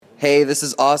Hey, this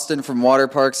is Austin from Water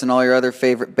Parks and all your other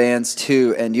favorite bands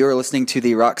too, and you are listening to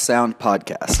the Rock Sound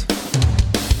Podcast.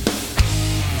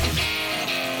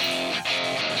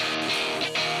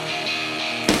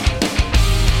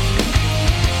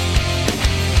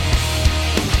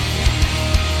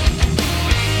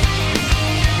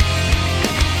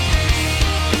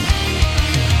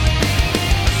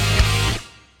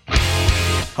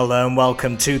 Hello and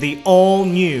welcome to the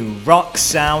all-new Rock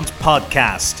Sound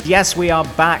Podcast. Yes, we are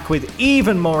back with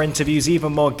even more interviews,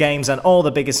 even more games, and all the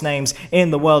biggest names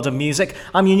in the world of music.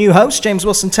 I'm your new host, James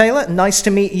Wilson Taylor. Nice to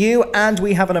meet you, and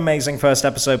we have an amazing first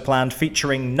episode planned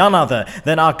featuring none other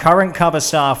than our current cover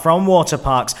star from Water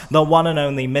Parks, the one and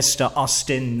only Mr.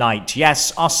 Austin Knight.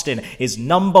 Yes, Austin is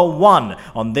number one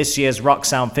on this year's Rock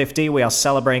Sound 50. We are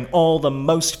celebrating all the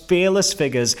most fearless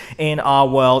figures in our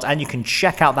world, and you can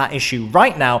check out that issue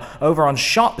right now over on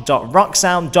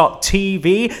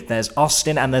shop.rocksound.tv. There's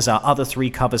Austin and there's our other three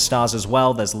cover stars as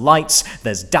well. There's Lights,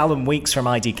 there's Dallin Weeks from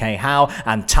IDK How,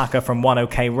 and Taka from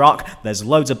 1OK Rock. There's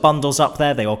loads of bundles up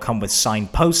there. They all come with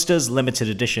signed posters, limited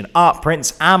edition art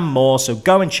prints, and more. So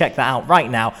go and check that out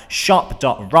right now,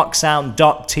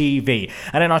 shop.rocksound.tv.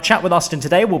 And in our chat with Austin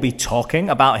today, we'll be talking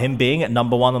about him being at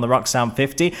number one on the Rock Sound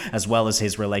 50, as well as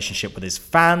his relationship with his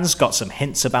fans. Got some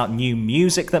hints about new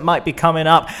music that might be coming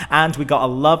up, and we got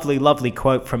a lovely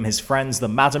quote from his friends, the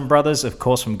Madden Brothers, of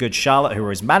course, from Good Charlotte, who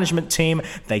are his management team.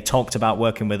 They talked about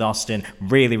working with Austin.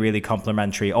 Really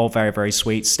complimentary. All very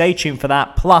sweet. Stay tuned for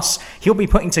that. Plus, he'll be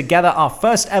putting together our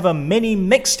first ever mini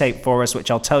mixtape for us,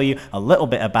 which I'll tell you a little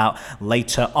bit about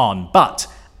later on. But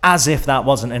as if that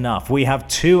wasn't enough, we have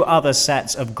two other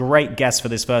sets of great guests for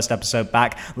this first episode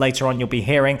back. Later on, you'll be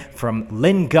hearing from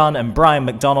Lynn Gunn and Brian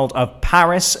McDonald of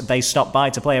Paris. They stopped by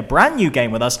to play a brand new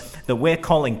game with us that we're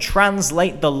calling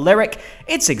Translate the Lyric.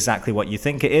 It's exactly what you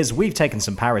think it is. We've taken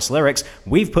some Paris lyrics,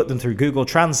 we've put them through Google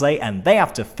Translate, and they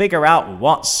have to figure out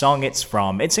what song it's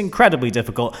from. It's incredibly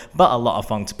difficult, but a lot of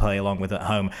fun to play along with at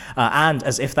home. And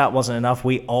as if that wasn't enough,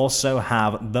 we also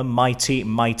have the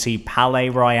mighty Palais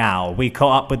Royale. We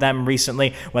caught up with them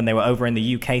recently when they were over in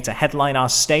the UK to headline our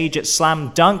stage at Slam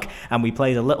Dunk, and we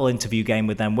played a little interview game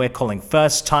with them we're calling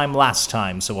First Time Last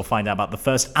Time. So we'll find out about the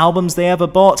first albums they ever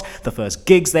bought, the first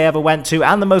gigs they ever went to,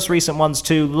 and the most recent ones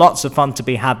too. Lots of fun to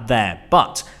be had there.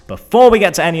 But before we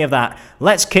get to any of that,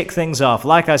 let's kick things off,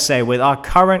 like I say, with our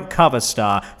current cover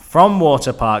star from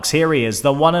Water Parks. Here he is,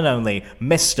 the one and only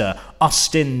Mr.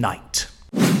 Austin Knight.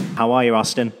 How are you,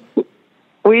 Austin?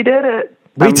 We did it.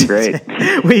 Great.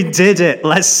 We did it.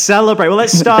 Let's celebrate. Well,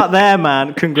 let's start there,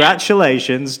 man.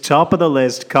 Congratulations. Top of the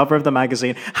list, cover of the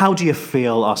magazine. How do you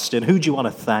feel, Austin? Who do you want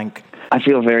to thank? I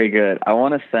feel very good. I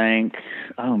want to thank,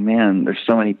 there's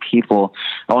so many people.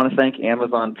 I want to thank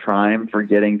Amazon Prime for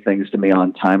getting things to me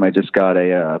on time. I just got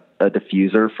a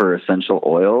diffuser for essential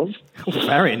oils.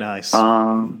 Very nice.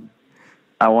 I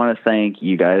want to thank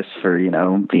you guys for,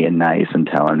 being nice and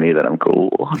telling me that I'm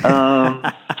cool.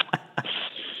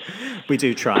 We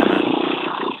do try, man.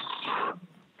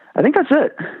 I think that's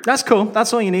it. That's cool.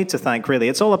 That's all you need to thank, really.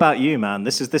 It's all about you, man.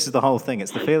 This is the whole thing.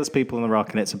 It's the fearless people in the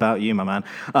rock, and it's about you, my man.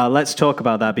 Let's talk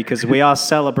about that, because we are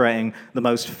celebrating the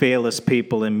most fearless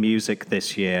people in music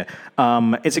this year.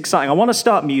 It's exciting. I want to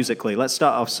start musically. Let's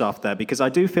start off soft there, because I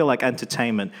do feel like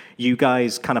entertainment, you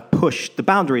guys kind of pushed the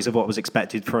boundaries of what was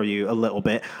expected from you a little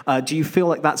bit. Do you feel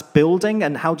like that's building,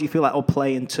 and how do you feel that will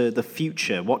play into the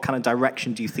future? What kind of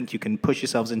direction do you think you can push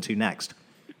yourselves into next?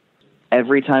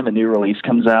 Every time a new release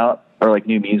comes out, or like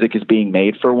new music is being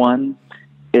made for one,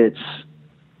 it's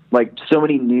like so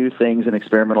many new things and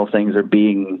experimental things are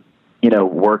being,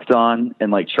 worked on and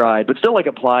like tried, but still like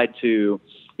applied to,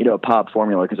 a pop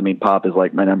formula. Cause pop is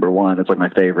like my number one. It's like my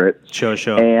favorite. Sure.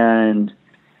 And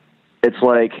it's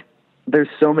like, there's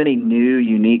so many new,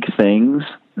 unique things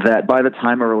that by the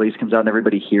time a release comes out and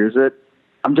everybody hears it,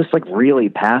 I'm just like really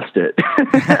past it.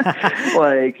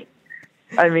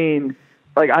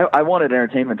 I wanted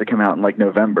Entertainment to come out in like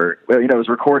November. Well, it was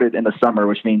recorded in the summer,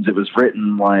 which means it was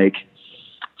written like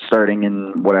starting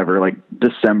in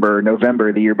December,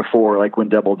 November the year before, like when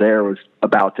Double Dare was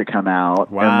about to come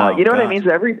out. Wow, and what I mean?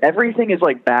 So everything is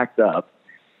like backed up.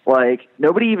 Like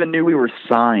nobody even knew we were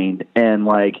signed, and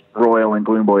like Royal and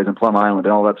Gloom Boys and Plum Island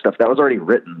and all that stuff that was already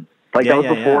written. That was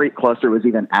before Cluster was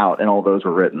even out, and all those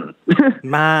were written.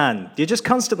 Man, you're just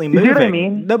constantly moving. You know what I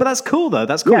mean? No, but that's cool, though.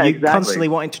 That's cool. Yeah, You're exactly. constantly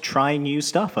wanting to try new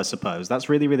stuff, I suppose. That's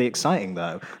really exciting,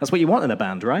 though. That's what you want in a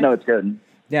band, right? No, it's good.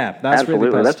 Yeah, that's Absolutely.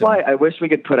 really positive. That's why I wish we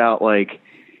could put out, like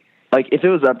if it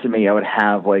was up to me, I would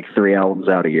have, 3 albums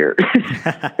out a year,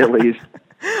 at least.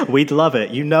 We'd love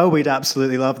it. You know, we'd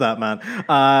absolutely love that, man.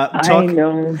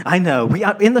 I know. We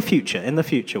in the future,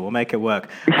 we'll make it work.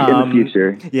 In the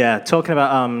future, yeah. Talking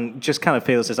about just kind of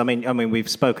fearlessness. I mean, we've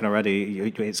spoken already.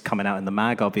 It's coming out in the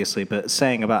mag, obviously, but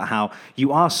saying about how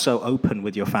you are so open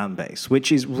with your fan base,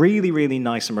 which is really, really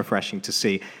nice and refreshing to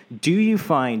see. Do you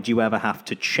find you ever have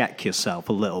to check yourself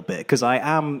a little bit? Because I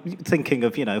am thinking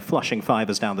of flushing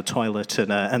fivers down the toilet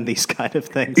and these kind of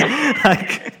things.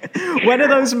 Like, when are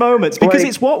those moments? Because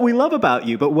it's what we love about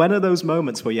you, but when are those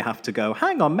moments where you have to go,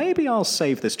 hang on, maybe I'll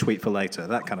save this tweet for later,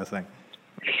 that kind of thing?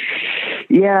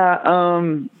 Yeah,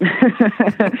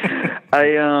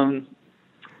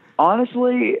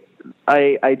 honestly,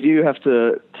 I do have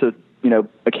to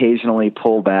occasionally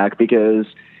pull back because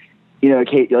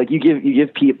like you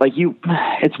give people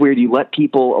it's weird, you let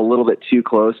people a little bit too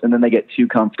close and then they get too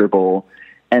comfortable,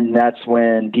 and that's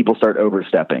when people start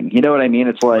overstepping. You know what I mean?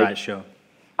 It's like, right, sure.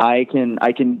 I can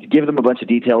give them a bunch of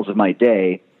details of my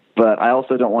day, but I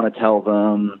also don't want to tell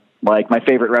them like my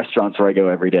favorite restaurants where I go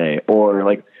every day, or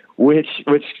like which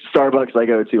Starbucks I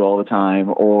go to all the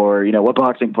time, or what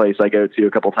boxing place I go to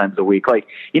a couple times a week. Like,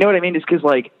 you know what I mean? It's because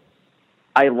like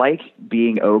I like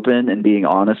being open and being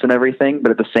honest and everything,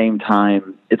 but at the same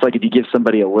time, it's like if you give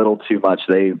somebody a little too much,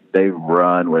 they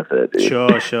run with it.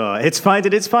 Dude. Sure. It's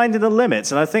finding the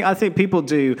limits, and I think people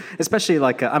do, especially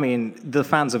the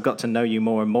fans have got to know you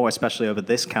more and more, especially over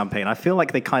this campaign. I feel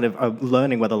like they kind of are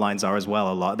learning where the lines are as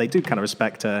well a lot. They do kind of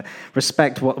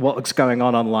respect what's going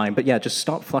on online, but yeah, just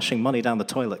stop flushing money down the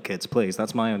toilet, kids, please.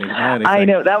 That's my only thing. I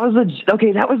know that was a joke.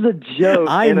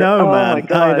 I know, man.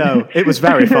 I know. It was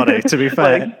very funny, to be fair.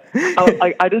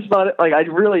 I just thought it, I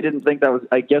really didn't think that was.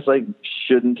 I guess I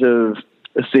shouldn't have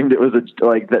assumed it was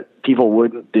that people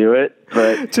wouldn't do it.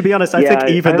 But to be honest, I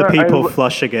think even the people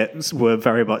flushing it were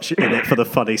very much in it for the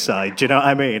funny side. Do you know what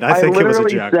I mean? I think it was a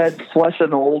joke. I literally said flush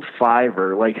an old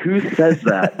fiver. Like, who says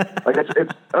that? Like it's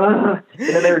and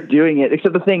then they were doing it.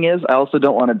 Except the thing is, I also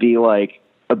don't want to be like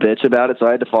a bitch about it, so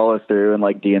I had to follow through and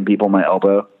like DM people my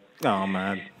elbow. Oh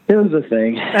man. It was a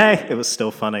thing. Hey, it was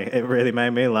still funny. It really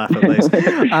made me laugh, at least.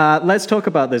 Let's talk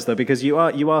about this, though, because you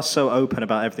are so open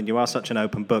about everything. You are such an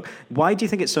open book. Why do you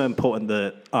think it's so important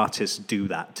that artists do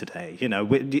that today?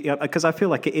 Because I feel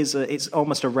like it's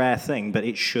almost a rare thing, but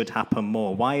it should happen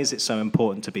more. Why is it so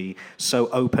important to be so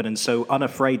open and so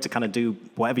unafraid to kind of do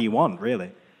whatever you want,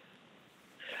 really?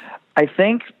 I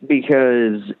think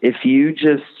because if you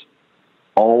just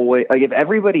always, like, if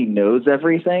everybody knows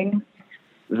everything,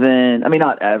 then, I mean,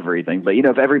 not everything, but,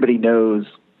 if everybody knows,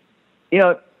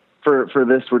 for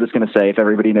this, we're just going to say if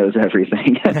everybody knows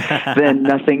everything, then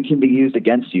nothing can be used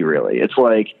against you, really. It's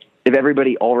like, if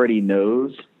everybody already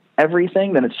knows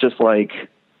everything, then it's just like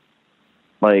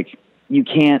you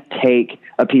can't take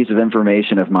a piece of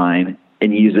information of mine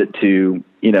and use it to,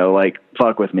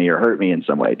 fuck with me or hurt me in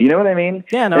some way. Do you know what I mean?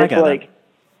 Yeah, no, I get that.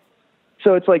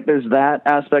 So it's like, there's that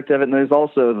aspect of it, and there's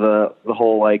also the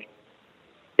whole, like,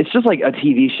 it's just like a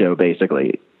TV show,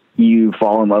 basically. You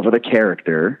fall in love with a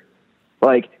character.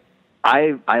 Like,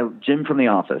 Jim from The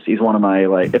Office, he's one of my,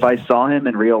 like, if I saw him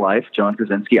in real life, John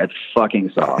Krasinski, I'd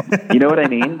fucking saw him. You know what I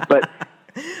mean? But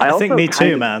I think me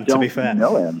too, man, to be fair.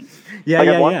 Know him. Yeah,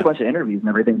 I've watched a bunch of interviews and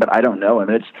everything, but I don't know him.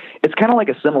 It's kind of like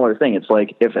a similar thing. It's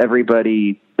like if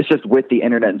everybody, it's just with the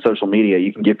internet and social media,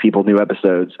 you can give people new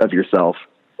episodes of yourself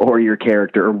or your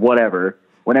character or whatever,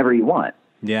 whenever you want.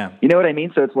 Yeah. You know what I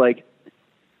mean? So it's like,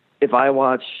 if I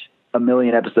watch 1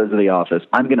 million episodes of The Office,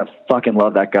 I'm going to fucking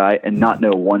love that guy and not know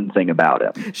one thing about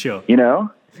him. Sure. You know?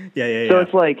 Yeah. So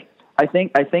it's like, I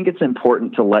think it's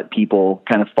important to let people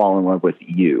kind of fall in love with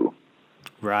you.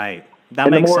 Right. That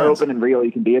and makes sense. The more open and real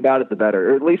you can be about it, the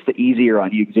better. Or at least the easier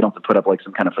on you, because you don't have to put up like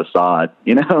some kind of facade,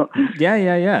 you know?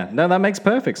 Yeah. No, that makes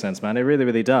perfect sense, man. It really,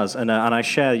 really does. And I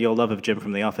share your love of Jim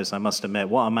from The Office, I must admit.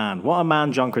 What a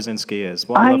man John Krasinski is.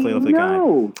 What a lovely guy.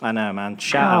 I know, man.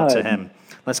 Shout out to him.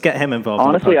 Let's get him involved.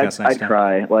 Honestly, in the podcast next time. I'd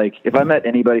cry. Like, if I met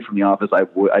anybody from The Office,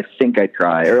 I think I'd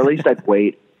cry. Or at least I'd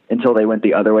wait until they went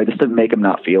the other way, just to make them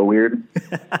not feel weird.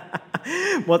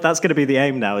 Well, that's going to be the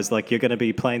aim now, is like you're going to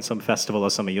be playing some festival or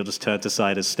something, you'll just turn to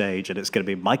side of stage, and it's going to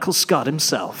be Michael Scott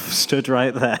himself stood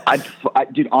right there.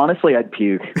 Dude, honestly, I'd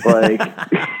puke. Like,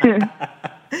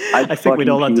 I think we'd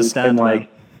all understand, like,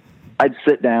 I'd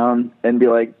sit down and be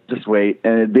like, just wait.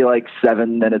 And it'd be like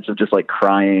 7 minutes of just like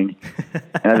crying.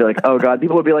 And I'd be like, oh God,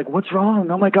 people would be like, what's wrong?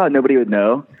 Oh my God, nobody would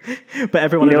know. But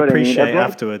everyone would appreciate it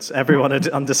afterwards. Everyone would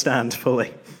understand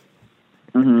fully.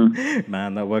 Mm-hmm.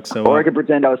 Man, that works so well. Or I could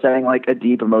pretend I was having like a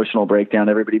deep emotional breakdown.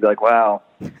 Everybody'd be like, wow,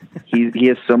 he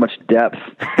has so much depth.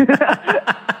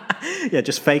 Yeah,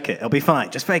 just fake it. It'll be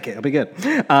fine. Just fake it. It'll be good.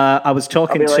 I was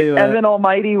talking to... Evan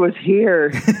Almighty was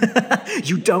here.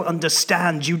 You don't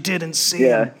understand. You didn't see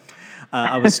Yeah. him.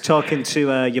 I was talking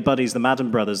to your buddies, the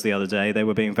Madden brothers, the other day. They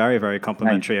were being very, very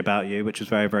complimentary about you, which was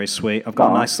very, very sweet. I've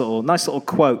got a nice little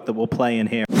quote that we'll play in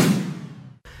here.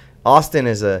 Austin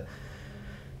is a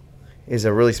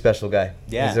really special guy.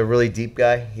 Yeah. He's a really deep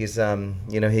guy. He's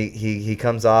he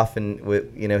comes off and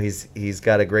he's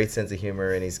got a great sense of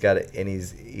humor,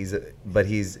 and but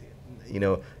he's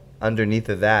underneath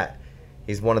of that,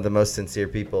 he's one of the most sincere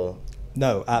people.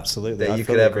 No, absolutely. That you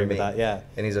could ever meet. That, yeah.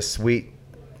 And he's a sweet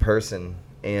person,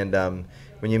 and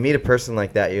when you meet a person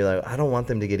like that, you're like, I don't want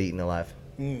them to get eaten alive.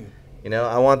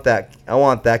 I want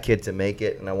that kid to make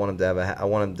it, and I want him to have I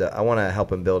want to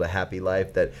help him build a happy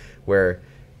life where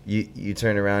you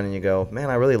turn around and you go, man,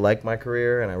 I really like my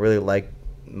career, and I really like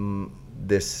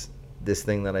this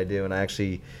thing that I do, and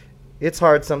it's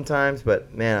hard sometimes,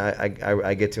 but man,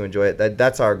 I get to enjoy it.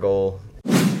 That's our goal.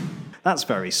 That's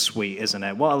very sweet, isn't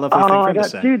it? What a lovely thing for him to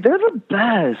say. Dude, they're the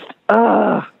best.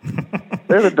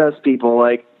 They're the best people.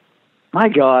 Like, my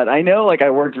God, I know, like,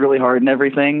 I worked really hard and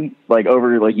everything, like,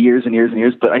 over, like, years and years and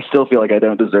years, but I still feel like I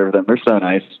don't deserve them. They're so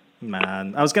nice.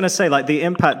 Man, I was going to say, like, the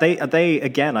impact, they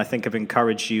again, I think, have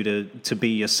encouraged you to be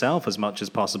yourself as much as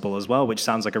possible as well, which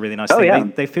sounds like a really nice thing. Yeah.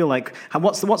 They feel like,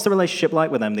 what's the relationship like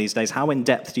with them these days? How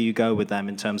in-depth do you go with them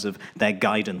in terms of their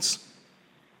guidance?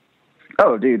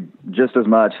 Oh, dude, just as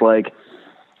much. Like,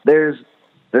 there's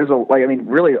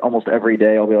really almost every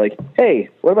day I'll be like, hey,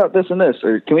 what about this and this?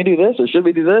 Or can we do this? Or should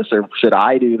we do this? Or should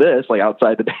I do this? Like,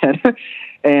 outside the band.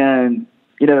 And,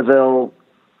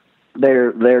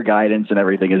 their guidance and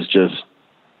everything is just,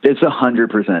 it's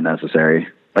 100% necessary.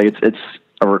 Like, it's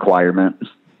a requirement.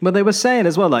 But they were saying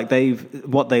as well, like,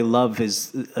 what they love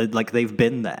is, like, they've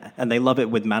been there, and they love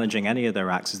it with managing any of their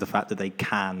acts, is the fact that they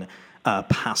can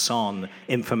pass on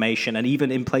information, and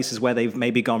even in places where they've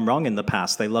maybe gone wrong in the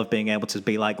past, they love being able to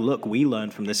be like, look, we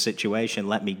learned from this situation,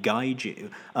 let me guide you.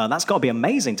 That's got to be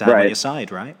amazing to have on your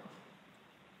side, right?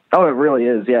 Oh, it really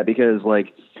is, yeah, because,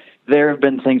 like, there have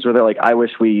been things where they're like, I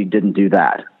wish we didn't do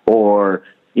that, or,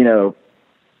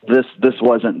 this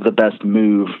wasn't the best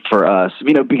move for us,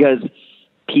 because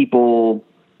people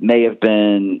maybe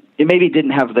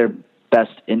didn't have their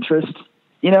best interest,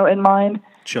 in mind.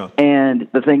 Sure. And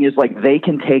the thing is, like, they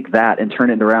can take that and turn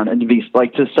it around and be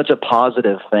like to such a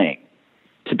positive thing,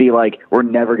 to be like, we're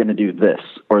never going to do this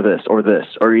or this or this,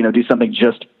 or, do something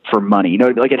just for money.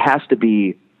 Like, it has to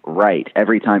be right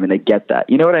every time, and they get that.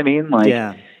 You know what I mean? Like,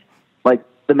 yeah. Like,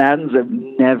 the Maddens have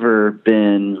never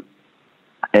been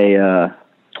what's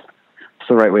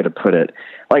the right way to put it?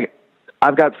 Like,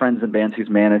 I've got friends in bands whose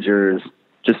managers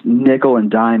just nickel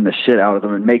and dime the shit out of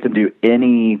them and make them do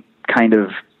any kind of,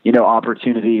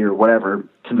 opportunity or whatever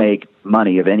to make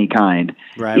money of any kind,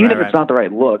 even if it's not the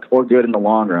right look or good in the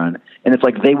long run. And it's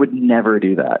like, they would never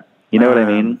do that. You know what I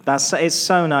mean? It's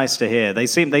so nice to hear. They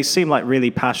seem like really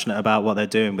passionate about what they're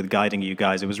doing with guiding you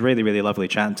guys. It was really, really lovely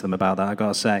chatting to them about that, I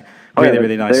gotta say.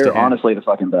 Really nice to hear. They're honestly the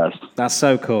fucking best. That's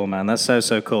so cool, man. That's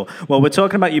so cool. Well, we're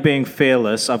talking about you being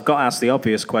fearless. I've got to ask the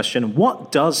obvious question.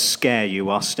 What does scare you,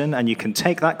 Austin? And you can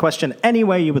take that question any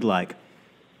way you would like.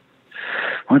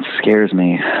 What scares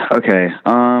me? Okay.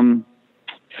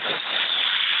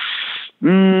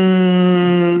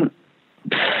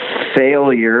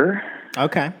 Failure.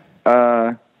 Okay.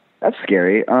 That's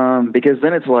scary. Because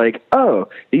then it's like, oh,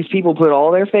 these people put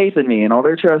all their faith in me and all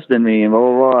their trust in me and blah,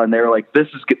 blah, blah. And they're like,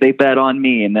 they bet on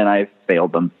me, and then I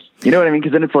failed them. You know what I mean?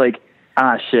 Because then it's like,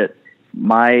 shit,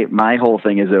 my whole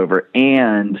thing is over.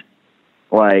 And,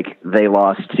 like, they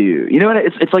lost too. You know what?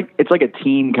 It's like a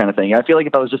team kind of thing. I feel like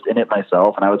if I was just in it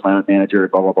myself and I was my own manager,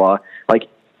 blah blah blah, like,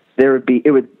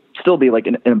 it would still be like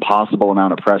an impossible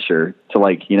amount of pressure to,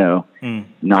 like,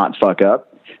 not fuck up.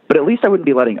 But at least I wouldn't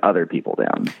be letting other people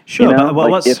down. Sure, but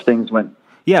like, if things went.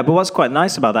 Yeah, but what's quite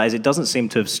nice about that is it doesn't seem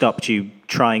to have stopped you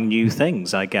trying new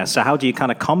things, I guess. So how do you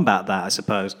kind of combat that, I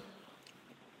suppose?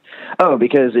 Oh,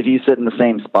 because if you sit in the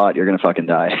same spot, you're going to fucking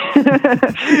die.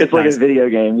 It's like a video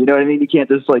game. You know what I mean? You can't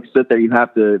just, like, sit there. You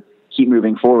have to keep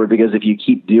moving forward, because if you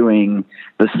keep doing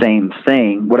the same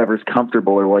thing, whatever's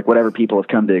comfortable or, like, whatever people have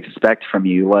come to expect from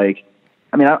you, like,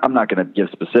 I mean, I'm not going to give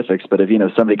specifics, but if,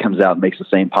 somebody comes out and makes the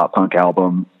same pop punk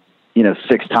album,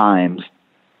 6 times,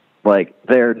 like,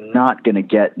 they're not going to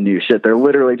get new shit. They're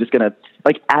literally just going to,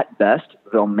 like, at best,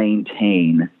 they'll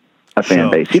maintain a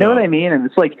fan base. You know what I mean? And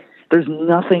it's like, there's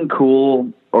nothing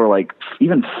cool or, like,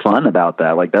 even fun about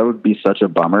that. Like, that would be such a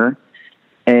bummer.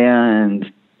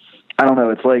 And I don't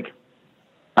know. It's like,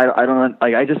 I don't,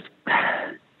 like,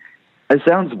 it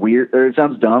sounds weird, or it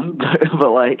sounds dumb,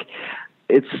 but, like,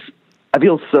 it's I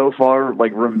feel so far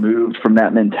like removed from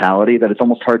that mentality that it's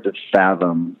almost hard to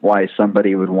fathom why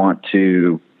somebody would want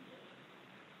to,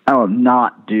 I don't know,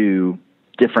 not do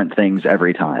different things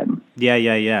every time. Yeah.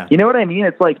 You know what I mean?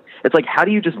 It's like how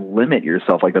do you just limit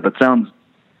yourself like that? That sounds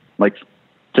like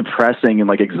depressing and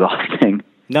like exhausting.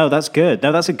 No, that's good.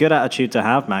 No, that's a good attitude to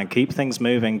have, man. Keep things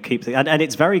moving, and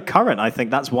it's very current. I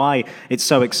think that's why it's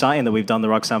so exciting that we've done the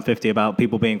Rock Sound 50 about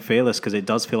people being fearless, because it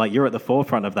does feel like you're at the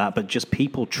forefront of that, but just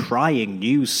people trying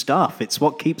new stuff. It's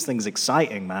what keeps things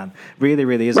exciting, man. Really,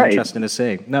 really is interesting to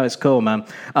see. No, it's cool, man.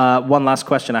 One last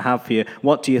question I have for you.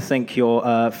 What do you think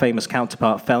your famous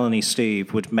counterpart, Felony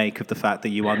Steve, would make of the fact that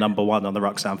you are number one on the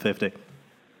Rock Sound 50?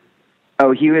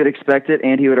 Oh, he would expect it,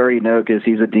 and he would already know because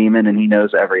he's a demon and he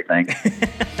knows everything.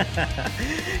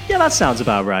 Yeah, that sounds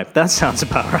about right.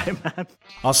 Man.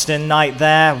 Austin Knight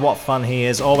there. What fun he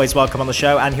is. Always welcome on the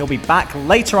show, and he'll be back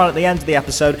later on at the end of the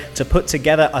episode to put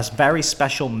together a very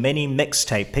special mini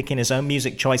mixtape, picking his own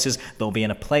music choices that will be in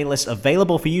a playlist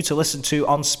available for you to listen to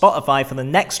on Spotify for the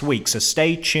next week, so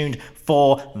stay tuned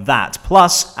for that.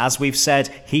 Plus, as we've said,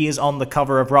 he is on the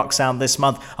cover of Rock Sound this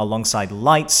month alongside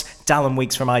Lights, Dallin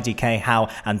Weeks from IDK How,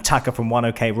 and Taka from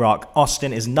 1OK Rock.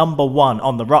 Austin is number one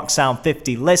on the Rock Sound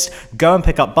 50 list. Go and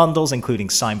pick up bundles, including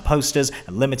signed posters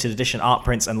and limited edition art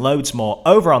prints and loads more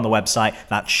over on the website.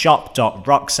 That's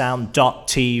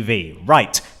shop.rocksound.tv.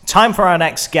 Right. Time for our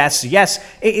next guest. Yes,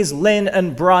 it is Lynn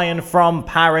and Brian from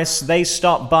Paris. They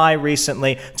stopped by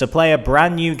recently to play a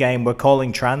brand new game we're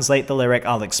calling Translate the Lyric.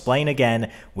 I'll explain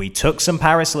again. We took some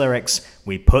Paris lyrics,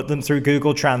 we put them through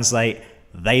Google Translate.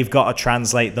 They've got to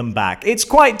translate them back. It's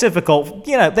quite difficult.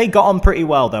 You know, they got on pretty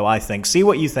well, though, I think. See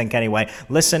what you think anyway.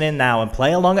 Listen in now and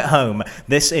play along at home.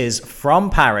 This is From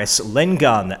Paris, Lynn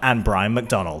Gunn and Brian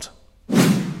McDonald.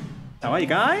 How are you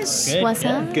guys? Good. What's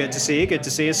up? Good to see you, good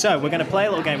to see you. So, we're going to play a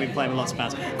little game we've been playing with lots of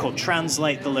bands called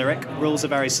Translate the Lyric. Rules are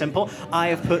very simple. I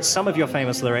have put some of your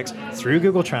famous lyrics through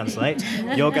Google Translate.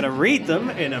 You're going to read them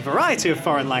in a variety of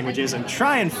foreign languages and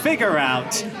try and figure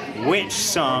out which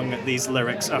song these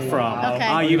lyrics are from. Okay.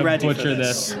 Are you ready for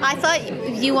this? I thought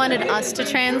you wanted us to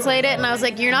translate it, and I was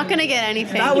like, you're not going to get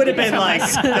anything. That would have been like,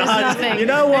 nothing. you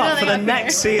know what, for the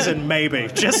next season, maybe.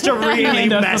 Just to really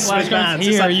mess with bands.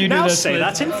 It's like, now say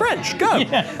that in French. Go.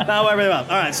 Yeah. That went really well. All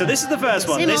right, so this is the first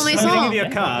one. I'm going to give you a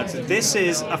card. This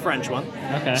is a French one.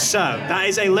 Okay. So, that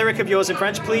is a lyric of yours in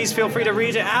French. Please feel free to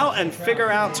read it out and figure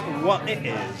out what it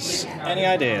is. Any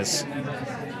ideas?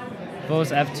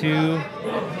 Vous avez tout.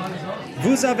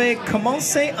 Vous avez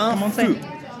commencé un fou.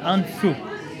 Un fou.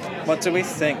 What do we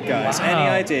think, guys? Wow. Any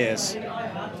ideas?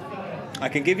 I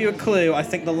can give you a clue. I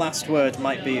think the last word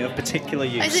might be of particular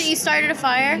use. Is it you started a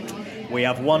fire? We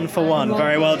have 1 for 1.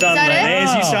 Very well done, Is that Lynn. it? It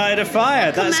is you started a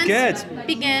fire. That's Commence, good.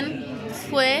 Begin.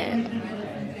 Fue.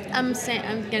 I'm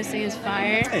gonna say it's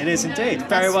fire. It is indeed.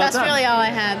 Very well that's done. That's really all I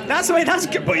have. That's the way. That's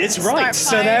good. But it's right. Start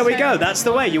So there we fire. go. That's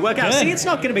the way you work out. Good. See, it's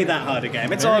not going to be that hard a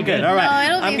game. It's Very all good. good. All right.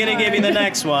 No, it'll I'm be going to give you hard. the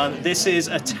next one. This is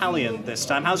Italian this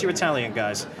time. How's your Italian,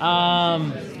 guys?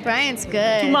 Brian's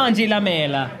good. Tu mangi la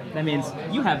mela. That means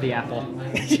you have the apple.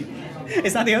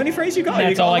 Is that the only phrase you got? That's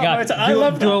You got all a I lot got. more I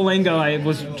love that. Duolingo. I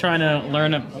was trying to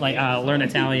learn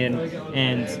Italian,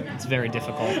 and it's very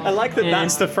difficult. I like that. And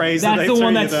That's the phrase. That's that they the threw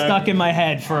one you that's there. stuck in my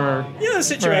head for. You know the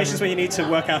situations forever. where you need to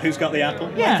work out who's got the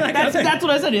apple. Yeah, Like that kind of thing. that's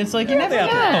what I said. It's like you never the know.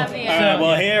 apple. Yeah. All right,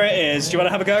 well, here it is. Do you want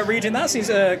to have a go at reading that? Seems,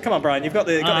 come on, Brian. You've got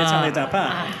the Italian down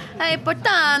pat. Hai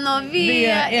portato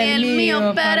via il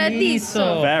mio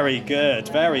paradiso. Very good.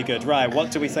 Very good. Right.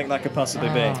 What do we think that could possibly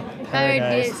be?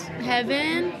 Paradise.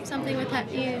 Heaven. Something with that.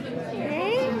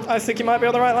 I think you might be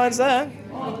on the right lines there.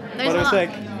 There's What do we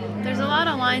think? There's a lot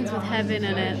of lines with heaven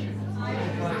in it.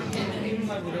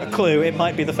 A clue. It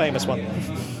might be the famous one.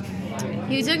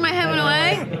 You took my heaven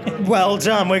away? Well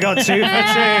done. We got 2 for 2.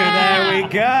 There we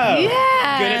go.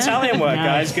 Yeah. Good Italian work,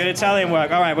 guys. Nice. Good Italian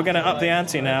work. All right, we're going to up the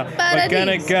ante now. We're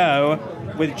going to go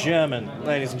with German,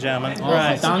 ladies and gentlemen.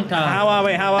 Right. danke. How are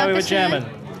we? How are we with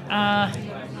Dankeschön.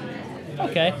 German?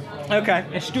 Okay. Okay.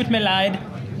 Es tut mir leid.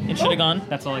 It should have gone.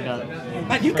 That's all I got.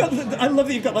 Man, you've got. I love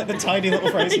that you've got like the tiny little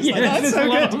phrases. Yeah, That's it's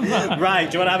so a good. lot. Right.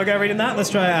 Do you want to have a go reading that? Let's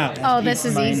try it out. Oh, this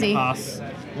is Mein easy. Hass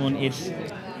und ich.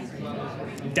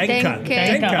 Denker. Denke.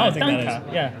 Denker. I Oh, think that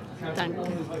danke. Yeah. Danke.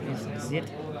 Is it? is.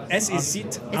 Es ist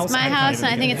it. It's my house, and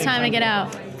I think it's time to get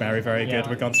out. Very, very good. Yeah.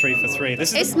 We've gone 3 for 3.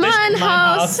 This is It's mein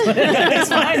house. It's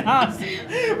Mein Haus.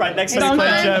 Right, next time It's we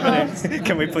play mein Germany, house.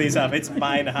 can we please have It's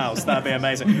Mine House? That'd be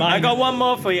amazing. I got one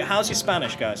more for you. How's your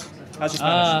Spanish, guys? How's your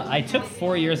Spanish? I took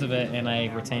 4 years of it and I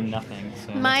retained nothing.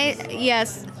 So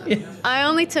Yes, I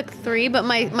only took 3, but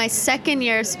my second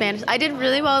year of Spanish, I did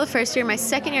really well the first year. My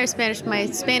second year of Spanish, my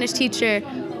Spanish teacher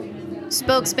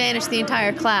spoke Spanish the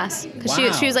entire class. Because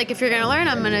Wow. she was like, if you're going to learn,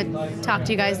 I'm going to talk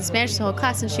to you guys in Spanish the whole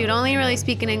class. And she would only really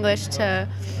speak in English to,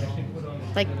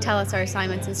 like, tell us our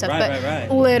assignments and stuff. Right, but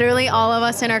right. literally all of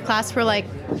us in our class were like,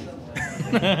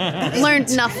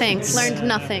 learned nothing.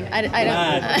 I don't.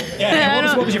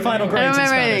 Yeah. What was your final grades in remember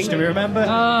Spanish? anything. Do we remember?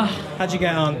 How'd you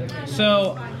get on?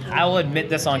 So I will admit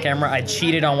this on camera. I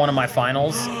cheated on one of my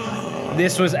finals.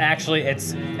 This was actually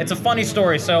it's a funny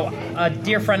story. So a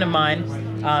dear friend of mine,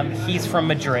 he's from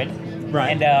Madrid,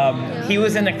 Right. and he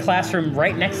was in the classroom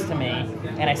right next to me,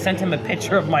 and I sent him a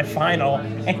picture of my final,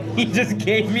 and he just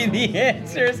gave me the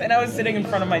answers, and I was sitting in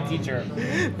front of my teacher.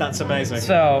 That's amazing.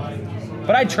 So,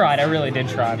 but I tried. I really did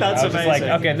try. But That's I was just like,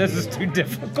 amazing. okay, this is too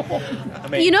difficult. I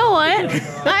mean, You know what?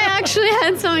 I actually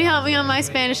had somebody help me on my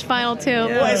Spanish final too.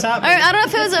 What is Or, happening? I don't know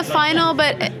if it was a final,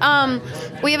 but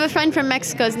we have a friend from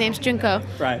Mexico. His name's Junko.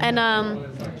 Right. And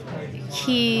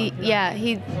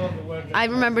I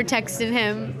remember texting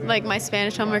him like my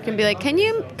Spanish homework and be like, can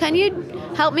you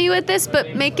help me with this,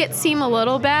 but make it seem a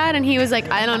little bad? And he was like,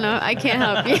 I don't know, I can't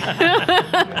help you.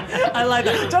 I like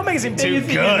that. Don't make it seem too good.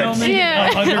 Yeah.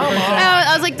 100%.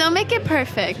 I was like, don't make it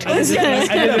perfect. Let's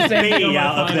get I did the same thing a B on my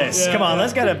out of final. this. Yeah. Come on,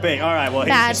 let's get a B. All right, well,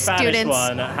 here's Bad the Spanish students.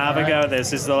 one. Have a go.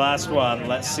 This is the last one.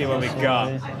 Let's see what we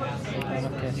got.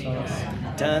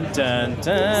 Dun, dun,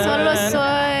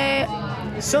 dun.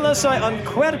 Solo soy un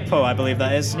cuerpo, I believe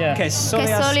that is. Yeah. Que Que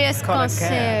solías solías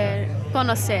conocer.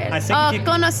 conocer. I think Oh, you-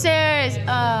 conocer is,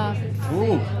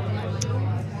 Ooh.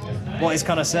 What is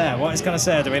conocer? What is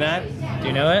conocer? Do we know? Do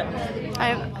you know it?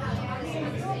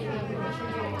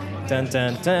 Dun,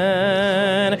 dun,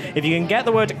 dun. If you can get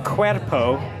the word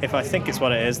cuerpo, if I think it's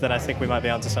what it is, then I think we might be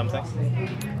onto something.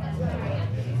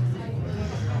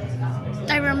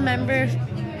 I remember.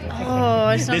 Oh,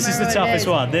 I just don't This is the remember what it toughest is.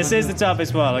 one. This is the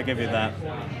toughest one. I'll give you that.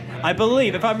 I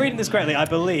believe, if I'm reading this correctly, I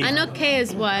believe. I know K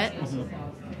is what.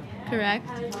 Correct.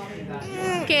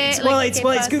 Que, Well, like, it's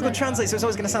que Google pasa. Translate, so it's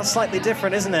always going to sound slightly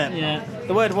different, isn't it? Yeah.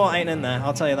 The word what ain't in there.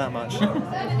 I'll tell you that much.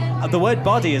 The word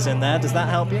body is in there. Does that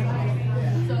help you?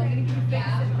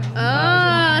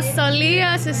 Ah,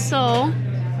 solías is soul.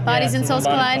 Bodies and souls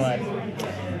collide.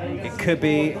 It could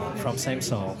be from same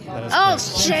soul. That is Oh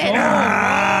close. shit!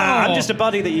 I'm just a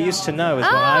body that you used to know is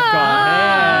what I've got.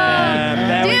 Yeah,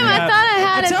 there we Damn, I go. thought I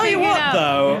had I it tell you figured what, out.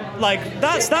 though, like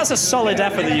that's a solid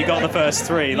effort that you got the first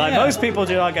three. Like most people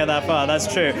do not get that far.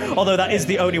 That's true. Although that is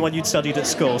the only one you'd studied at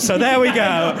school. So there we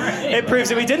go. It proves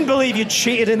that we didn't believe you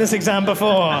cheated in this exam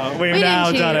before. We've We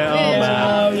now didn't done cheat. it. We Oh didn't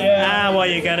man. cheat. Oh, yeah. Ah, what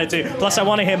are you gonna do? Plus, I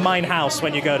want to hear Mein House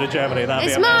when you go to Germany. That'd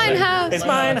It's be amazing. Mein Haus. It's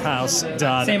Mein House.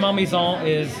 Done. Saint Maison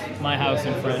is my house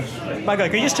in French. My God,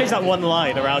 can you just change that one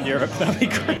line around Europe? That'd be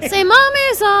great. Say,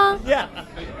 Maison. Yeah,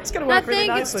 it's gonna I work really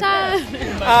think it's nicely.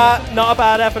 time. Not a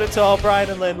bad effort at all, Brian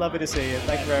and Lynn. Lovely to see you.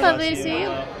 Thank you very much. Lovely to see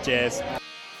you. Cheers.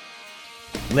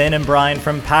 Lynn and Brian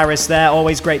from Paris there.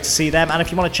 Always great to see them. And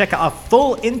if you want to check out our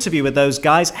full interview with those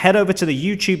guys, head over to the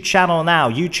YouTube channel now,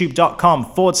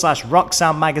 youtube.com/Rock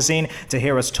Sound Magazine, to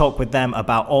hear us talk with them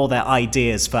about all their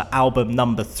ideas for album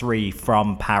number 3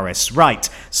 from Paris. Right,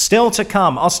 still to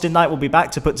come, Austin Knight will be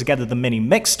back to put together the mini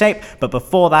mixtape. But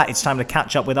before that, it's time to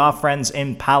catch up with our friends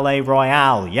in Palais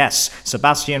Royale. Yes,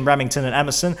 Sebastian, Remington and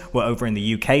Emerson were over in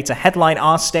the UK to headline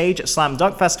our stage at Slam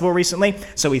Dunk Festival recently.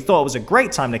 So we thought it was a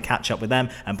great time to catch up with them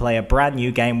and play a brand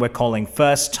new game we're calling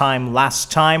First Time,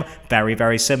 Last Time. Very,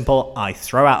 very simple. I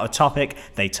throw out a topic,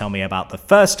 they tell me about the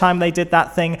first time they did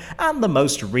that thing and the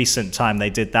most recent time they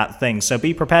did that thing. So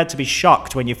be prepared to be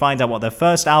shocked when you find out what their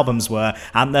first albums were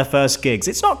and their first gigs.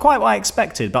 It's not quite what I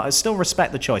expected, but I still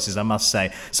respect the choices, I must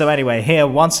say. So anyway, here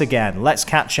once again, let's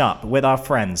catch up with our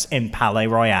friends in Palais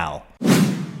Royale.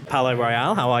 Palais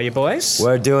Royale, how are you boys?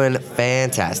 We're doing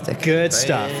fantastic. Good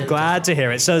stuff. Glad to hear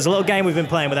it. So there's a little game we've been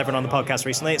playing with everyone on the podcast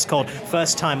recently. It's called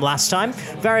First Time, Last Time.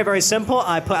 Very, very simple.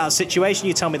 I put out a situation.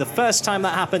 You tell me the first time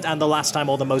that happened and the last time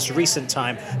or the most recent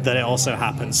time that it also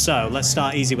happened. So let's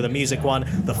start easy with a music one.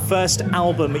 The first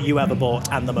album you ever bought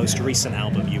and the most recent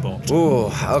album you bought. Ooh,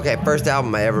 okay. First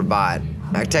album I ever bought.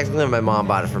 Technically, my mom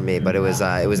bought it for me, but it was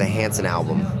a Hanson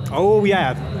album. Oh,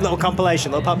 yeah. Little compilation,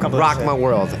 little pop compilation. Rock My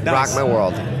World. Nice. Rock My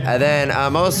World. And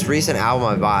then most recent album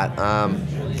I bought,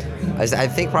 I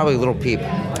think probably Little Peep.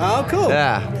 Oh, cool.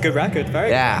 Yeah. Good record. Very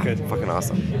Yeah. good. Fucking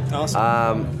awesome.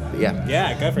 Awesome. Yeah.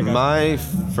 Yeah, go for it. Go. My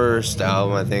first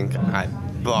album, I think,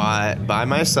 bought by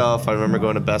myself. I remember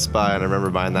going to Best Buy and I remember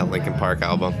buying that Linkin Park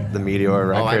album, the Meteor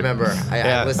record. Oh, I remember.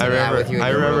 I listened to that with you. I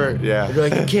remember. Yeah. You're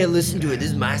like, you can't listen to it. This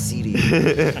is my CD.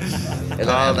 And then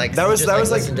I like that was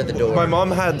listen to the door. My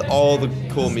mom had all the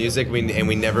cool music, and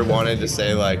we never wanted to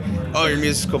say like, oh, your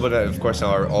music's cool, but of course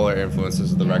all our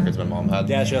influences are the records my mom had.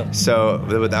 Yeah, sure. So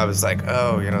I was like,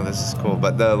 oh, this is cool.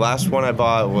 But the last one I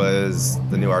bought was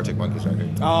the new Arctic Monkeys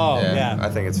record. Oh, yeah. I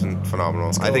think it's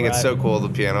phenomenal. Cool, I think it's right? so cool. The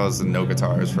pianos and no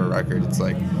guitars for a record. It's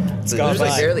like got There's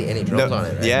like barely any drums on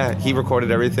it, right? Yeah, he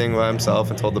recorded everything by himself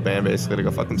and told the band basically to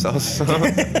go fuck themselves. So.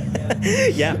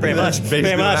 Yeah, pretty much. Basically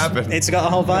Pretty what much. happened. It's got a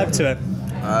whole vibe to it.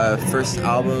 First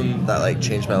album that like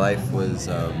changed my life was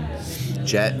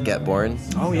Jet, Get Born.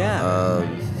 Oh yeah.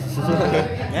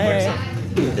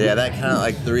 Yeah, that kind of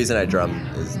like the reason I drum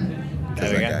is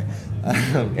because that guy.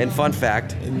 And fun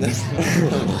fact,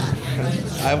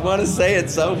 I want to say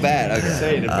it so bad. Okay.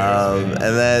 Say it.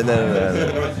 And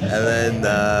then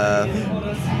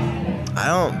I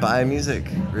don't buy music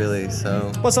really,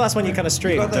 so. What's the last one you kind of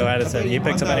streamed or edited? You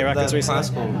picked up any records recently?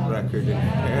 Classical record in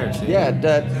Paris. Yeah,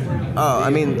 that. Oh, I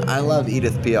mean, I love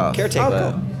Edith Piaf.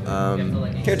 Caretaker.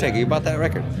 But, Caretaker, you bought that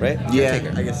record, right? yeah,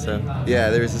 Caretaker. I guess so. Yeah,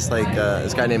 there's this like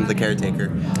this guy named The Caretaker.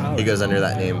 He goes under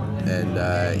that name,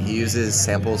 and he uses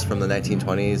samples from the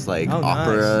 1920s, like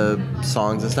opera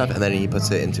songs and stuff, and then he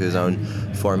puts it into his own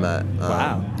format.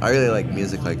 Wow. I really like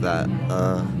music like that.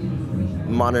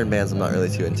 Modern bands I'm not really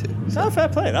too into. Oh, fair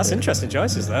play. That's interesting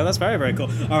choices, though. That's very, very cool.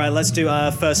 All right, let's do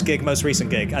first gig, most recent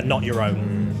gig, and not your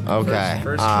own. Okay.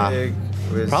 First gig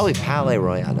was Probably Palais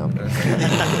Royale. No.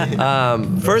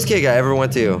 First gig I ever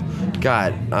went to,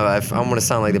 God, I'm gonna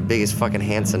sound like the biggest fucking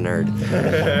Hanson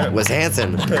nerd. Was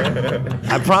Hanson?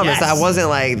 I promise Yes. I wasn't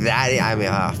like that. I mean,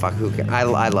 fuck, who? I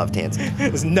loved Hanson.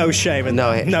 There's no shame in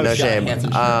No, that. no shame.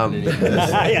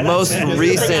 Yeah, Most that's it.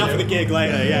 recent- Look out for the gig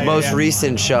later. Yeah, Most yeah.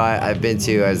 recent show I've been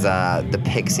to is the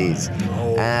Pixies.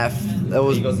 That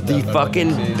was the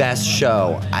fucking best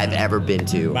show I've ever been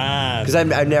to. Man. Because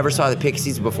I never saw the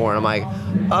Pixies before, and I'm like,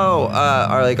 oh,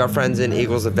 our friends in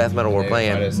Eagles of Death Metal were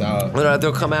playing.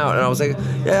 They'll come out, and I was like,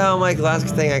 yeah, I'm like, the last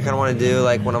thing I kind of want to do,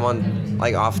 like when I'm on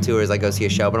like off tours, like go see a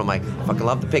show. But I'm like, I fucking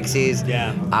love the Pixies.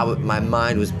 Yeah. My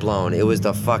mind was blown. It was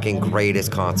the fucking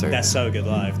greatest concert. They're so good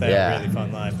live. They're Yeah. really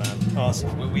fun live, man.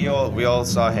 Awesome. We all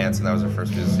saw Hanson. That was our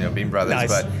first visit, Being Brothers.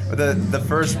 Nice. But the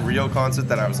first real concert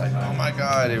that I was like, oh my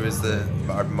god, it was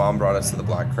our mom brought us to the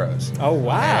Black Crowes. Oh,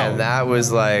 wow. And that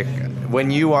was like, when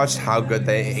you watched how good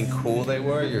and cool they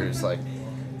were, you're just like,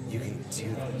 you can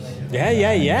do this.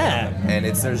 Yeah. And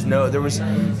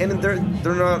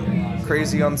they're not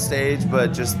crazy on stage,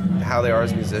 but just how they are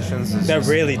as musicians is They're just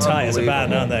really tight as a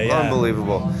band, aren't they? Yeah.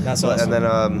 Unbelievable. That's awesome. And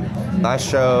then last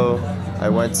show I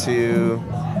went to,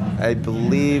 I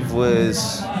believe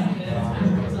was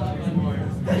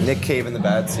Nick Cave and the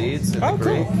Bad Seeds in the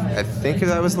Greek. Cool. I think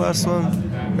that was the last one.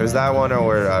 It was that one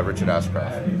or Richard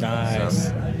Ashcroft. Nice.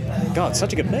 So, God,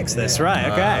 such a good mix this. Right,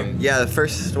 okay. Yeah, the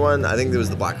first one, I think it was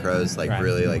the Black Crowes, like Right.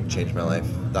 really like changed my life.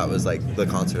 That was like the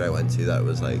concert I went to. That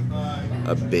was like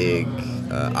a big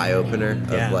eye opener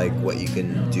of Yeah. like what you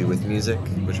can do with music,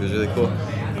 which was really cool.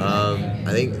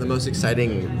 I think the most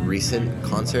exciting recent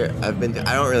concert I've been to,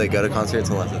 I don't really go to concerts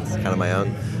unless it's kind of my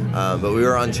own, but we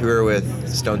were on tour with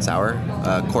Stone Sour.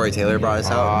 Corey Taylor brought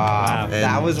us out. And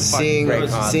that was a fucking seeing, great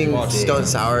concert. seeing Stone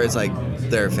Sour is like,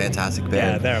 they're a fantastic band.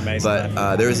 Yeah, they're amazing, But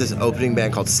man. there was this opening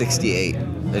band called 68.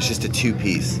 It's just a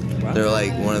two-piece. They're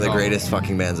like one of the greatest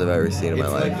fucking bands I've ever seen in my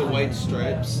life. the White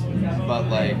Stripes, but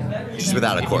like Just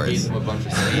without a chorus. a bunch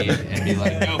of speed and be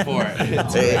like, go for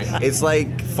it. It's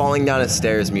like falling down a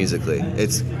stairs musically.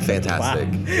 It's fantastic.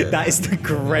 Wow. Yeah. That is the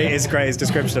greatest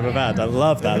description of a band. I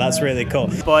love that. That's really cool.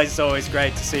 Boys, it's always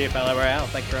great to see you, Palais Royale.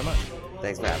 Thank you very much.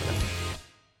 Thanks for having us.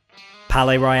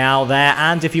 Palais Royale there,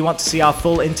 and if you want to see our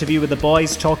full interview with the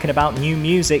boys talking about new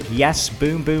music, yes,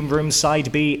 Boom Boom Room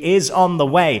Side B is on the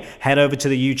way. Head over to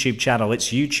the YouTube channel. It's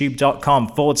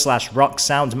youtube.com/Rock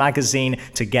Sound Magazine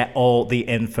to get all the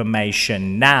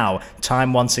information. Now,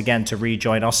 time once again to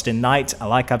rejoin Austin Knight.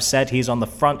 Like I've said, he's on the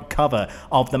front cover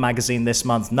of the magazine this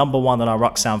month, #1 on our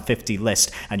Rock Sound 50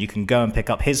 list, and you can go and pick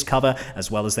up his cover as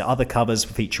well as the other covers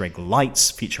featuring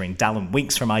Lights, featuring Dallin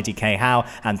Weeks from IDK How,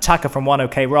 and Taka from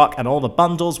 1OK Rock, and all all the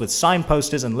bundles with signed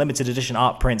posters and limited edition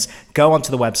art prints, go onto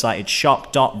the website. It's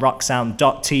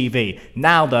shop.rocksound.tv.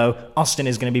 Now, though, Austin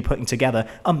is going to be putting together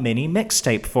a mini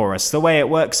mixtape for us. The way it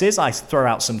works is I throw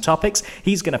out some topics.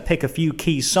 He's going to pick a few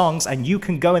key songs, and you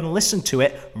can go and listen to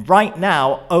it right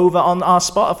now over on our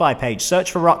Spotify page.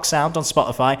 Search for Rock Sound on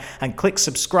Spotify and click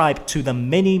subscribe to the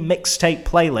mini mixtape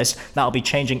playlist. That'll be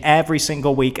changing every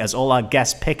single week as all our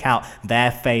guests pick out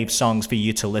their fave songs for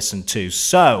you to listen to.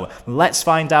 So let's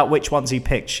find out which ones he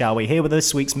picked, shall we? Here with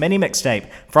this week's mini mixtape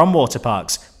from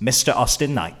Waterparks, Mr.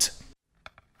 Austin Knight.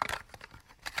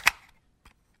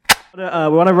 We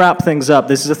want to wrap things up.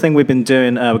 This is a thing we've been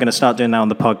doing, we're going to start doing now on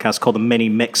the podcast, called the mini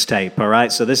mixtape, all right?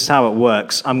 So this is how it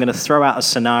works. I'm going to throw out a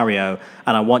scenario,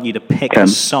 and I want you to pick a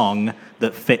song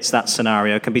that fits that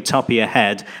scenario. It can be top of your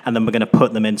head, and then we're going to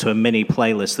put them into a mini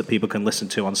playlist that people can listen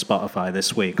to on Spotify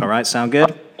this week, all right? Sound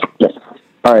good? Yes.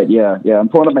 All right, yeah. I'm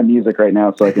pulling up my music right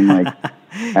now so I can,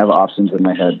 have options in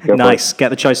my head. Nice. Get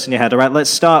the choice in your head. All right, let's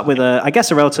start with,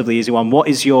 a relatively easy one. What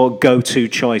is your go-to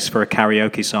choice for a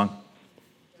karaoke song?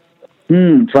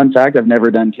 Fun fact, I've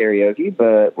never done karaoke,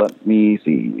 but let me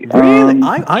see. Really?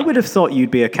 I would have thought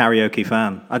you'd be a karaoke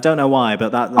fan. I don't know why,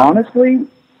 but that... Honestly,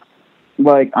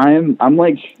 I'm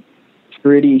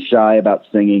pretty shy about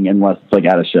singing unless it's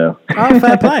at a show. Oh,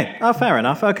 fair play. Oh, fair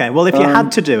enough. Okay, well, if you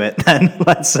had to do it, then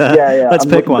let's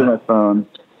pick one. My phone.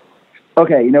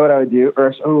 Okay, you know what I would do?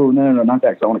 No, not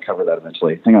that, because I want to cover that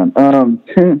eventually. Hang on. Let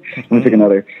me pick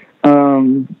another.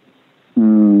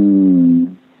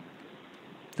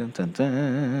 Dun, dun,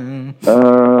 dun.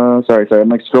 Sorry. I'm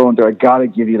scrolling through. I gotta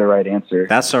give you the right answer.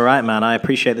 That's all right, man. I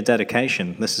appreciate the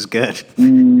dedication. This is good.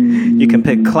 You can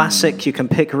pick classic. You can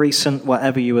pick recent.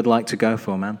 Whatever you would like to go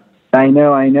for, man. I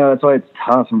know. That's why it's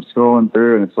tough. I'm scrolling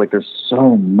through, and it's there's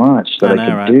so much that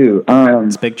I could do.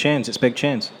 It's big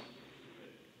tunes.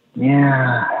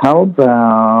 Yeah. How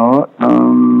about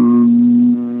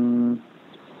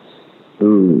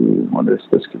wonder if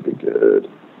this could be good.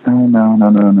 Oh, no.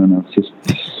 It's just...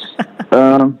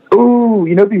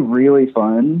 it'd be really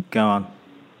fun. Go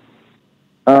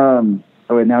on.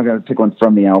 Wait, now I gotta pick one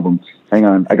from the album. Hang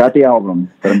on. I got the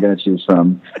album that I'm gonna choose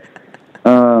from.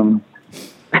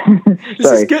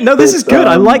 This is good. No, this is good.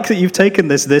 I like that you've taken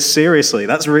this seriously.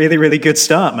 That's really, really good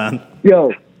start, man.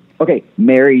 Yo, okay,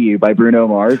 Marry You by Bruno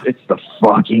Mars. It's the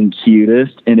fucking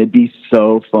cutest, and it'd be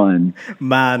so fun.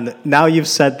 Man, now you've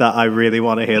said that, I really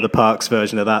want to hear the Parks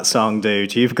version of that song,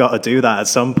 dude. You've got to do that at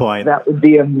some point. That would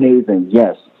be amazing.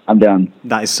 Yes, I'm down.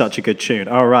 That is such a good tune.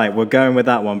 All right, we're going with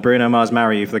that one. Bruno Mars,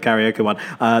 Marry You for the karaoke one.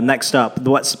 Next up,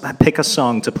 let's pick a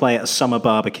song to play at a summer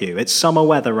barbecue. It's summer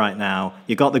weather right now.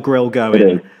 You got the grill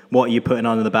going. What are you putting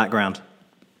on in the background?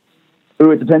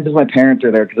 It depends if my parents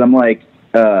are there, because I'm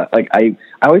I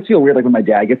always feel weird when my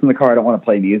dad gets in the car. I don't want to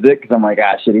play music because I'm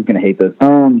shit, he's gonna hate this.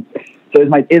 So is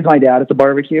my dad at the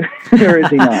barbecue or is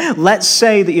he not? Let's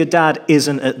say that your dad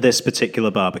isn't at this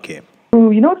particular barbecue.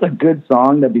 Ooh, you know what's a good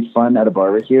song that'd be fun at a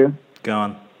barbecue? Go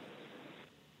on.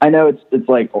 I know it's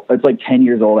 10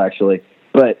 years old actually,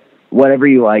 but Whatever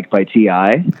You Like by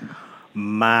T.I.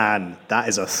 Man, that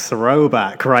is a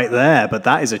throwback right there. But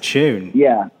that is a tune.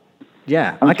 Yeah.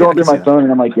 I'm scrolling through my phone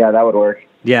and I'm yeah, that would work.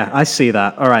 Yeah, I see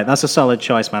that. All right, that's a solid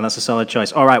choice, man. That's a solid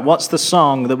choice. All right, what's the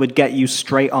song that would get you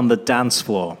straight on the dance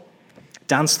floor?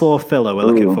 Dance floor filler we're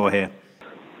looking for here.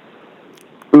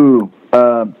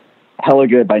 Hella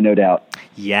Good by No Doubt.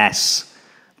 Yes.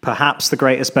 Perhaps the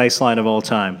greatest bass line of all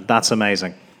time. That's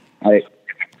amazing.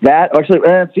 That, actually,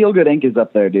 Feel Good Inc. is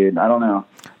up there, dude. I don't know.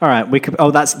 All right, we could...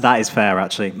 Oh, that is fair,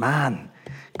 actually. Man.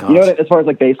 God. You know what, as far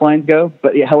as bass lines go,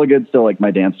 but yeah, Hella Good's still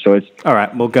my dance choice. All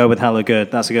right, we'll go with Hella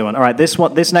Good. That's a good one. All right, this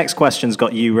next question's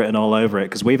got you written all over it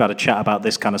because we've had a chat about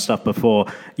this kind of stuff before.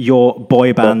 Your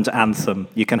boy band anthem.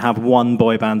 You can have one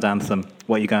boy band anthem.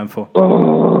 What are you going for?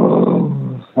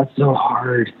 Oh, that's so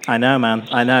hard. I know, man.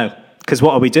 I know. Because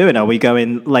what are we doing? Are we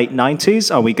going late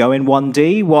 90s? Are we going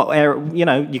 1D? What era?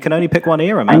 You can only pick one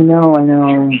era, man. I know.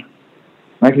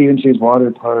 I could even choose Water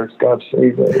Parks. God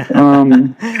save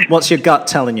it. What's your gut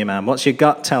telling you, man? What's your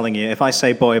gut telling you? If I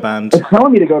say boy band, it's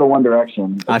telling me to go to One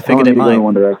Direction. I figured it might.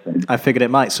 I figured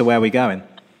it might. So where are we going?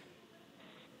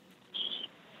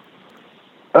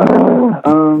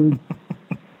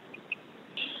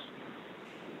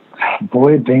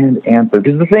 Boy band anthem.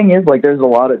 Because the thing is, there's a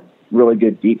lot of really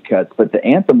good deep cuts, but the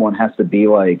anthem one has to be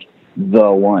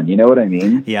the one. You know what I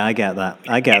mean? Yeah, I get that.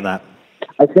 I think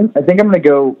I'm gonna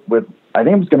go with. I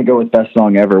think I'm just going to go with Best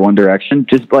Song Ever, One Direction.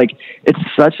 Just it's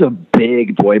such a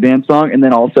big boy band song. And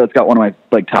then also it's got one of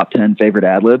my top 10 favorite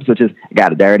ad-libs, which is, I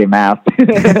got a dirty mouth.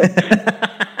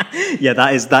 Yeah,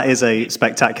 that is a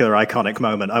spectacular, iconic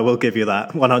moment. I will give you that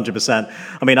 100%.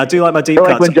 I mean, I do like my deep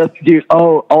Like cuts.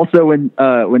 also when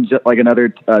like another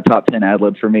top 10 ad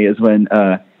lib for me is when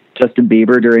Justin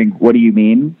Bieber during "What Do You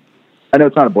Mean?" I know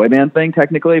it's not a boy band thing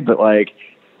technically, but like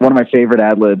one of my favorite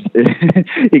ad libs.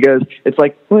 He goes, "It's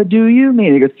like, what do you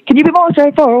mean?" He goes, "Can you be more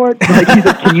straightforward?" Like he's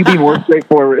like, "Can you be more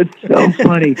straightforward?" It's so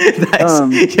funny.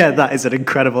 That is an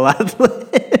incredible ad lib.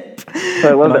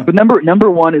 I love that. But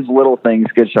number one is "Little Things,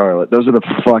 Good Charlotte." Those are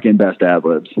the fucking best ad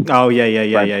libs. Oh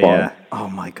yeah. Oh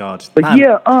my god.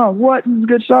 Like, what is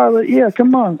Good Charlotte? Yeah,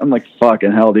 come on. I'm like,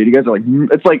 fucking hell, dude. You guys are like,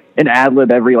 it's like an ad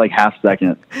lib every like half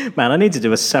second. Man, I need to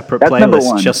do a separate That's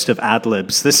playlist just of ad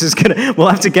libs. This is we'll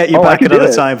have to get you back another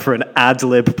time for an ad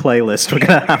lib playlist. We're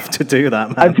gonna have to do that,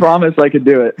 man. I promise I could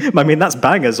do it. I mean, that's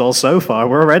bangers all so far.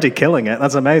 We're already killing it.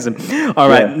 That's amazing. All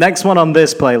right, next one on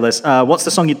this playlist. What's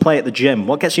the song you'd play at the gym?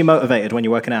 What gets you motivated when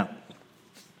you're working out?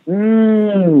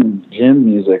 Gym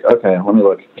music. Okay, let me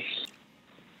look.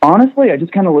 Honestly, I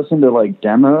just kind of listen to like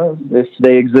demos if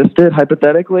they existed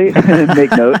hypothetically and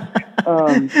make notes.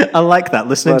 I like that.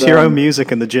 Listening to your own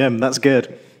music in the gym. That's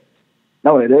good.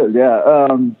 No, it is. Yeah.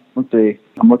 Let's see.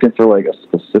 I'm looking for like a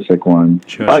specific one.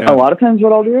 Sure. A lot of times,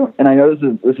 what I'll do, and I know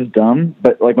this is dumb,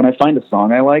 but like when I find a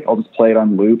song I like, I'll just play it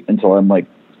on loop until I'm like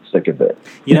sick of it.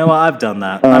 You know what? I've done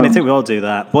that. I think we all do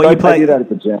that. What you play? I do that at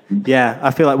the gym. Yeah,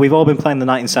 I feel like we've all been playing the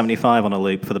 1975 on a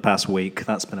loop for the past week.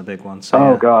 That's been a big one. So,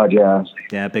 oh God, yeah.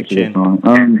 Yeah, big tune.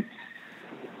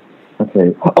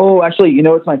 Okay. Oh, actually, you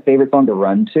know what's my favorite song to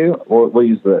run to? We'll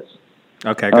use this.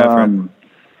 Okay, go for it.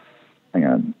 Hang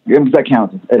on. That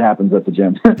counts. It happens at the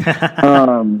gym.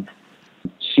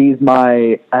 She's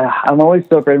my. I'm always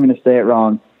so afraid I'm going to say it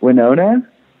wrong. Winona.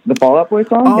 The Fall Out Boy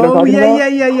song? Oh,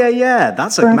 yeah.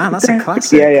 That's a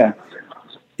classic.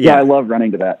 Yeah, I love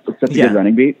running to that. It's such a good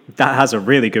running beat. That has a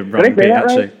really good running beat,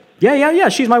 actually. Right? Yeah.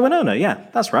 She's my Winona. Yeah,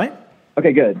 that's right.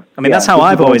 Okay, good. I mean, that's how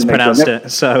I've always pronounced it.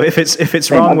 So if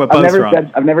it's wrong, we're both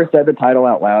wrong. I've never said the title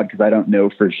out loud because I don't know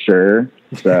for sure.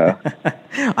 So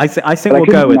I think we'll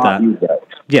go with that.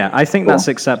 Yeah, I think that's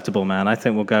acceptable, man. I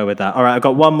think we'll go with that. All right, I've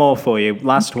got one more for you.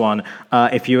 Last one.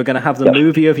 If you were going to have the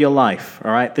movie of your life,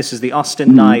 all right, this is the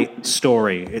Austin Knight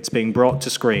story. It's being brought to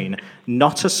screen.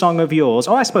 Not a song of yours.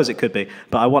 Oh, I suppose it could be.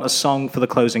 But I want a song for the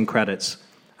closing credits.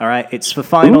 All right, it's the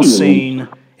final scene.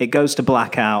 It goes to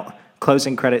blackout.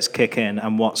 Closing credits kick in.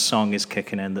 And what song is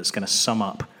kicking in that's going to sum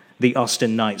up the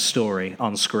Austin Knight story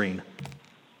on screen?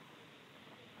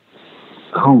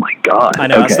 Oh, my God. I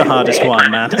know, that's the hardest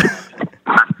one, man.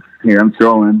 Here, I'm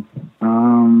scrolling.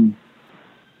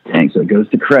 Dang, so it goes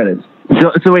to credits.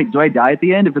 So wait, do I die at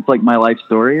the end if it's like my life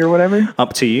story or whatever?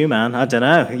 Up to you, man. I don't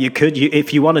know. You could,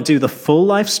 if you want to do the full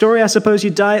life story, I suppose you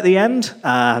die at the end.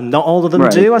 Not all of them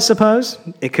do, I suppose.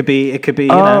 It could be. You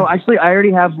know. Actually, I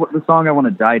already have the song I want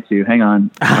to die to. Hang on.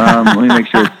 Let me make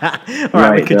sure. All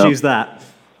right, we could use that.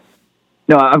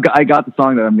 No, I got the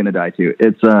song that I'm going to die to.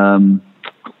 It's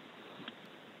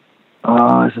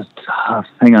this is tough.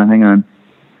 Hang on.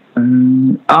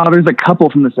 There's a couple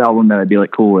from this album that I'd be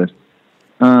like cool with.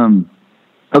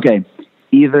 Okay,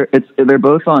 they're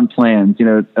both on Plans. You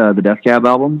know, the Death Cab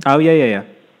album. Oh yeah.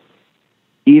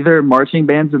 Either Marching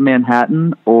Bands of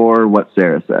Manhattan or What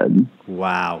Sarah Said.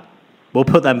 Wow, we'll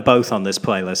put them both on this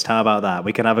playlist. How about that?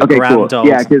 We can have a grand old.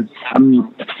 Yeah, because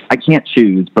I can't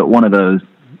choose, but one of those.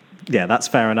 Yeah, that's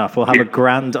fair enough. We'll have a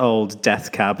grand old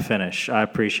Death Cab finish. I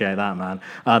appreciate that, man.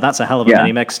 That's a hell of a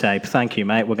mini mixtape. Thank you,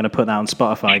 mate. We're going to put that on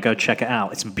Spotify. Go check it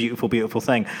out. It's a beautiful, beautiful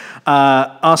thing.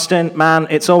 Austin, man,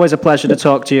 it's always a pleasure to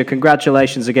talk to you.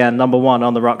 Congratulations again, number one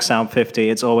on the Rock Sound 50.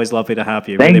 It's always lovely to have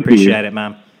you. Really appreciate it,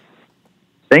 man.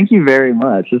 Thank you very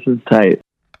much. This is tight.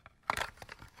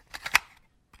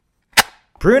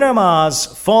 Bruno Mars,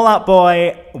 Fall Out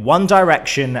Boy, One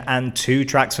Direction, and 2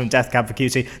 tracks from Death Cab for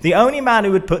Cutie. The only man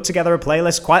who would put together a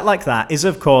playlist quite like that is,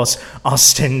 of course,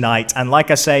 Austin Knight. And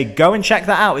like I say, go and check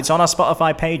that out. It's on our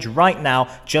Spotify page right now.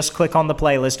 Just click on the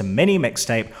playlist Mini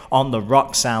Mixtape on the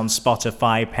Rock Sound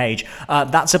Spotify page.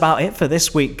 That's about it for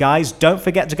this week, guys. Don't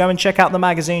forget to go and check out the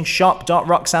magazine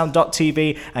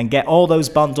shop.rocksound.tv and get all those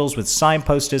bundles with signed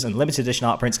posters and limited edition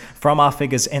art prints from our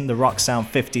figures in the Rock Sound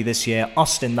 50 this year.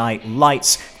 Austin Knight,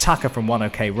 Lights, Taka from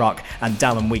 1OK Rock, and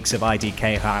Dallin Weeks of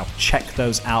IDK How. Check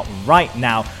those out right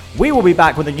now. We will be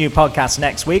back with a new podcast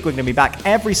next week. We're going to be back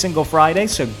every single Friday,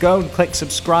 so go and click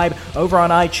subscribe over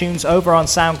on iTunes, over on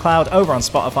SoundCloud, over on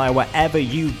Spotify, wherever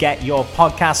you get your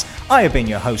podcasts. I have been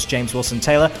your host, James Wilson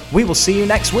Taylor. We will see you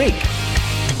next week.